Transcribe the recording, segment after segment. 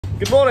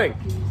Good morning!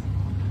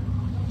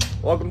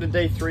 Welcome to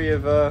day 3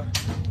 of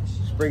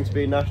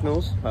Springspeed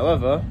Nationals.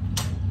 However,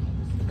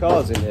 the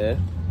car's in here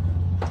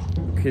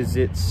because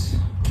it's,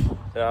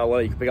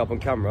 well, you can pick up on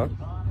camera,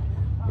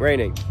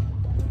 raining.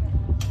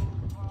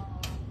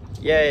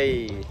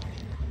 Yay!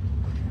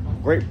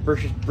 Great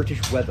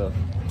British weather.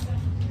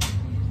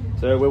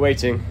 So we're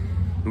waiting.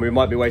 We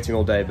might be waiting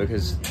all day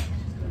because,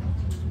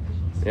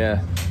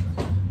 yeah.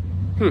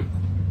 Keep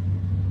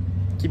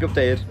you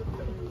updated.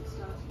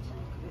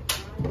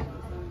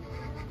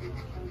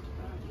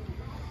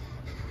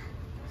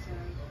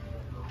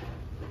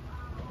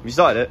 Have you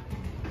started it?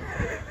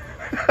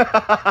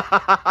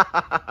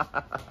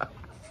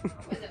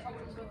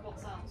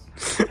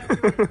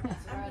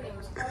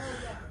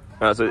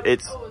 Right, so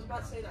it's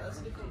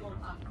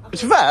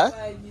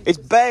fair. It's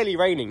barely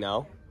raining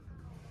now.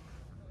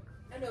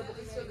 I know, but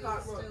we still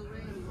can't run.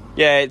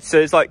 Yeah, it's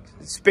like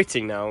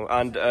spitting now,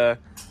 and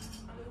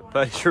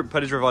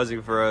Puddy's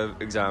revising for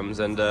exams,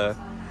 and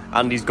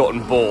Andy's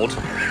gotten bored,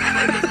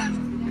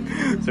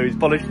 so he's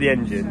polished the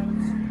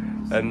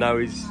engine, and now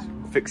he's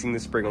fixing the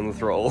spring on the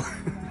throttle.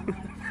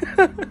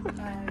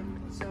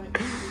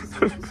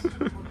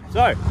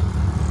 So,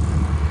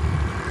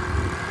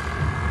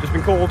 just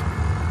been called.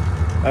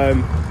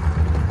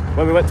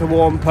 When we went to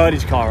warm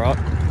Purdy's car up,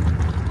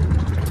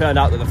 it turned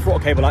out that the throttle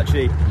cable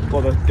actually,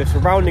 well, the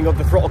surrounding of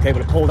the throttle cable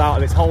had pulled out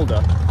of its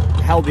holder.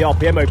 It held the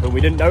RPM open. We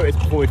didn't notice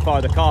before we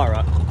fired the car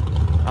up,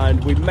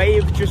 and we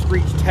may have just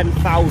reached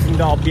 10,000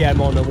 RPM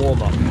on a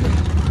warm up.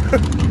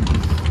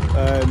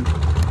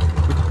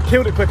 We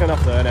killed it quick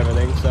enough though and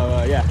everything,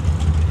 so yeah.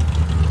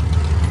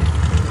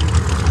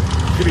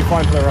 Should be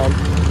fine for the run.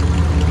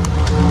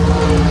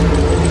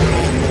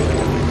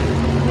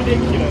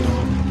 Ridiculous.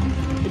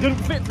 It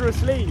didn't fit through a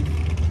sleeve.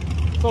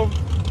 So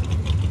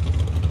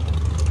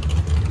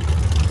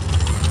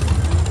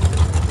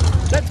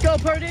let's go,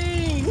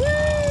 Purdy! Woo!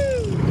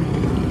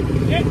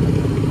 Yeah.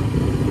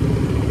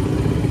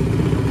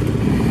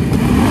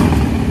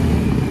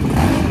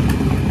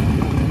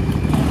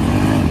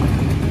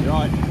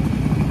 Right.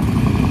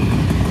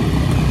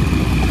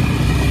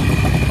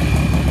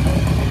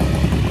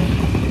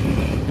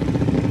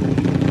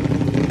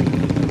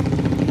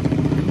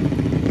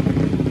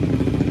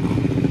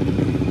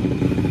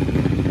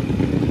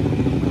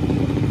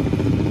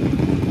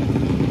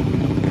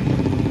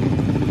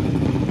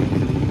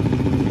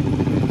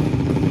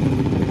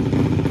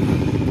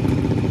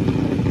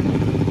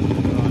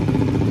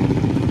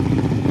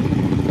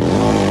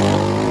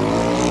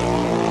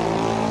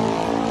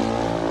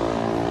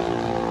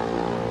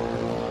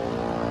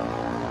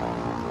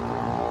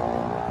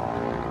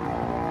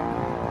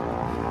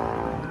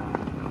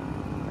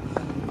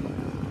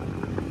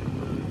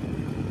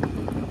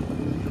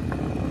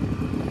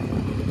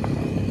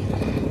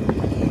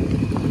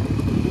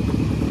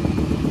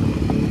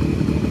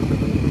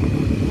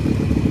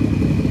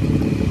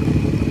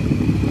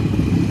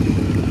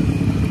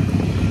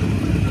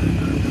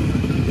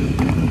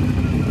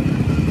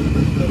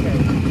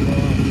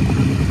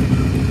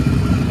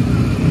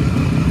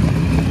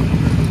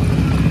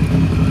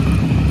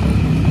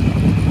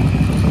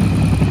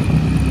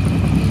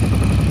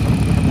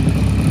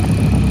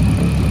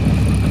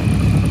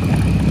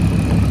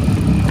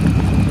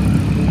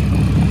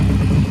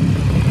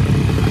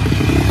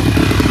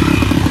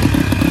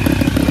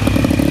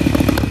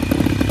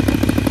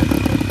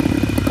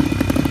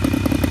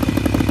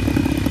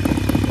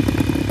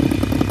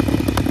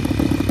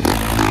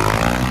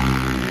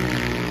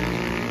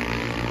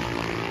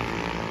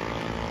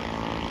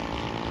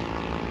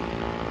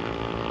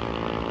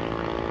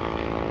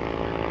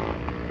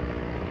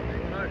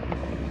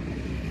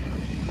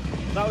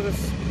 That was a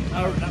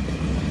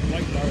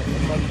white bar at the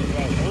front as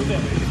well. What was it?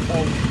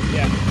 Oh,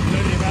 yeah.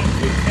 Only about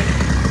 2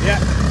 seconds. Yeah.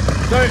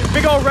 So,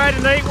 big old red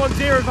and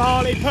 810 for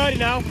Harley. Purdy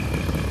now.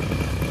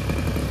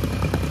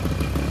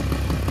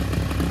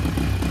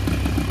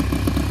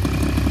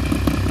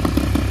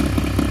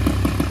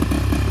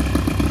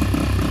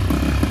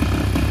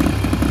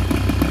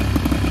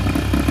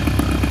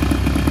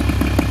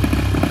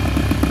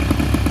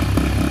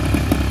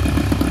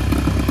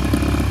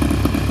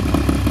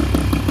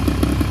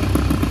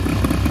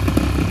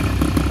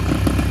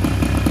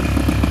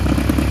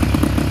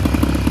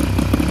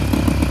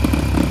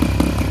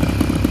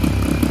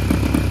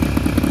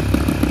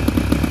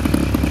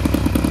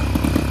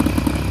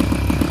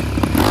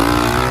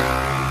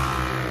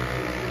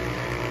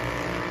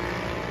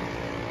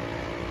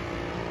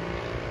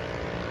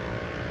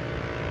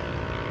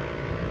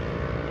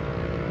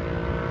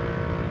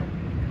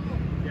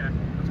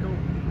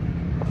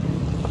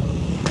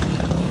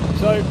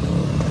 So,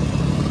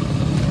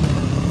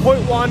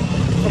 0.1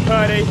 for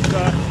Purdy,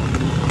 but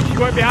she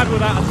won't be happy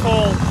with that at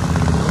all.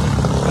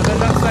 And then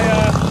that's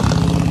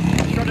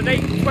she's got an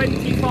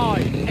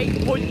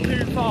 8.25,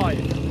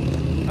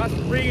 8.25. That's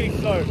really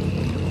slow.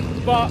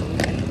 But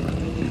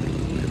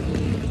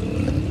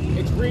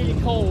it's really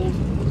cold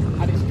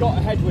and it's got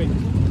a headwind.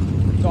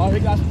 So I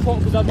think that's probably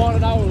because our mile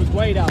an hour was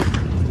way down.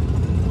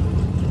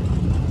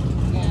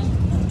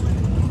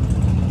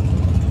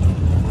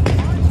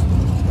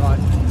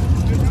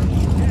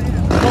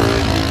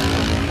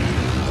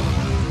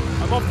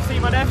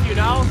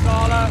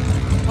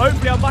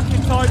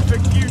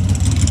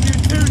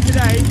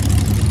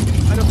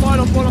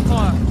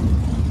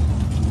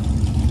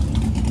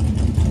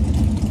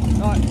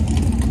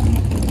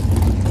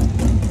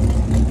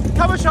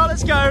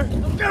 let's go.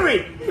 I'm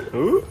going.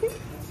 Ooh.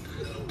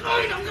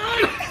 I'm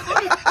going.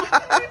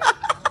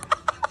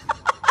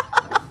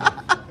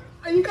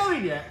 Are you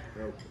going yet?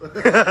 No.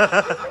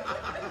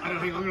 I don't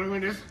think I'm going to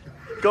win this.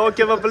 Go on,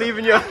 Kim, I believe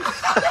in you.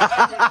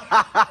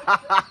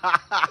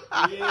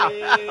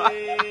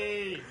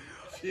 Yay.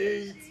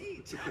 Cheat.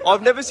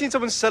 I've never seen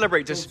someone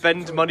celebrate to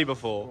spend money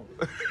before.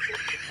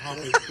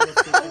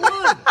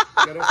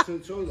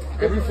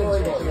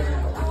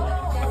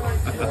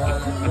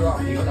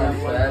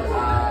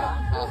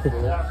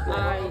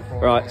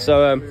 Right,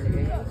 so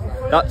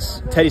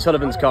that's Teddy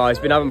Sullivan's car. He's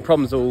been having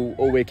problems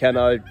all weekend.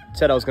 I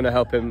said I was going to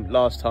help him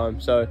last time.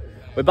 So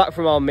we're back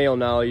from our meal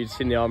now. You've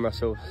seen the arm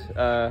wrestles.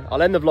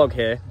 I'll end the vlog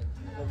here.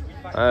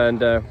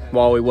 And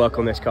while we work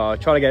on this car,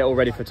 trying to get it all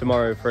ready for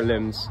tomorrow for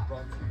limbs.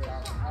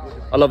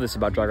 I love this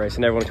about drag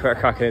racing, everyone's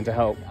cracking in to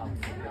help.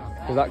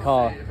 Because that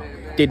car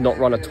did not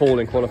run at all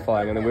in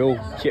qualifying, and then we all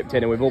chipped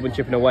in and we've all been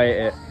chipping away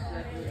at it.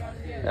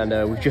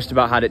 And we've just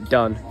about had it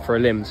done for a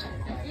limbs.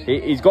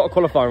 He's got a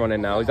qualifying run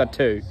in now, he's had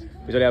 2.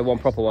 He's only had 1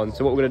 proper one.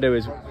 So what we're going to do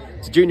is,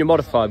 it's a junior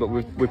modified, but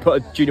we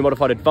put a junior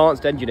modified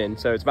advanced engine in,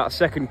 so it's about a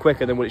second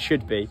quicker than what it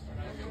should be.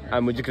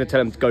 And we're just going to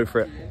tell him to go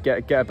for it, get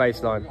a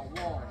baseline.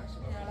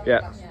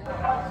 Yeah,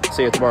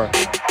 see you tomorrow.